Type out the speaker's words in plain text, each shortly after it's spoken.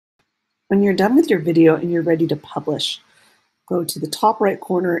When you're done with your video and you're ready to publish, go to the top right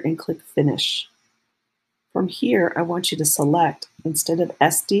corner and click Finish. From here, I want you to select, instead of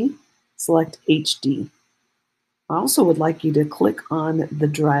SD, select HD. I also would like you to click on the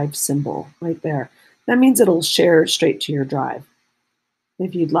drive symbol right there. That means it'll share straight to your drive.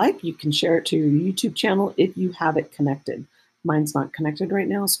 If you'd like, you can share it to your YouTube channel if you have it connected. Mine's not connected right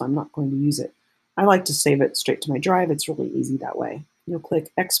now, so I'm not going to use it. I like to save it straight to my drive. It's really easy that way. You'll click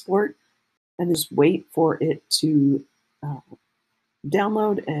Export and just wait for it to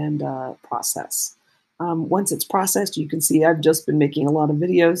download and process. Once it's processed, you can see I've just been making a lot of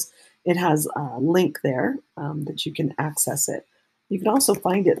videos. It has a link there that you can access it. You can also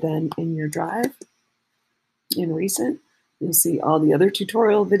find it then in your drive, in Recent. You'll see all the other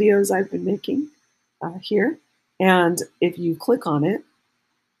tutorial videos I've been making here. And if you click on it,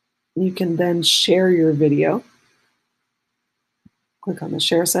 you can then share your video. Click on the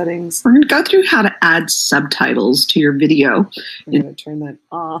share settings. We're going to go through how to add subtitles to your video. I'm going to turn that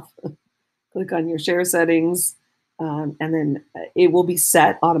off. Click on your share settings, and then it will be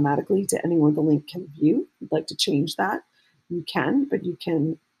set automatically to anywhere the link can view. If you'd like to change that, you can, but you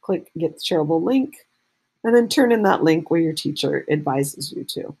can click Get Shareable Link, and then turn in that link where your teacher advises you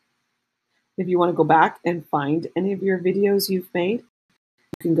to. If you want to go back and find any of your videos you've made,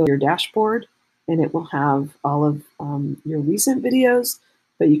 you can go to your dashboard, and it will have all of your recent videos,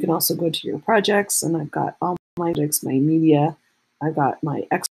 but you can also go to your projects, and I've got all my projects, my media, I've got my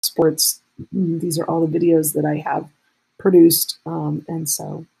exports. These are all the videos that I have produced, and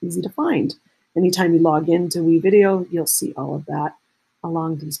so easy to find. Anytime you log into WeVideo, you'll see all of that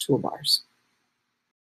along these toolbars.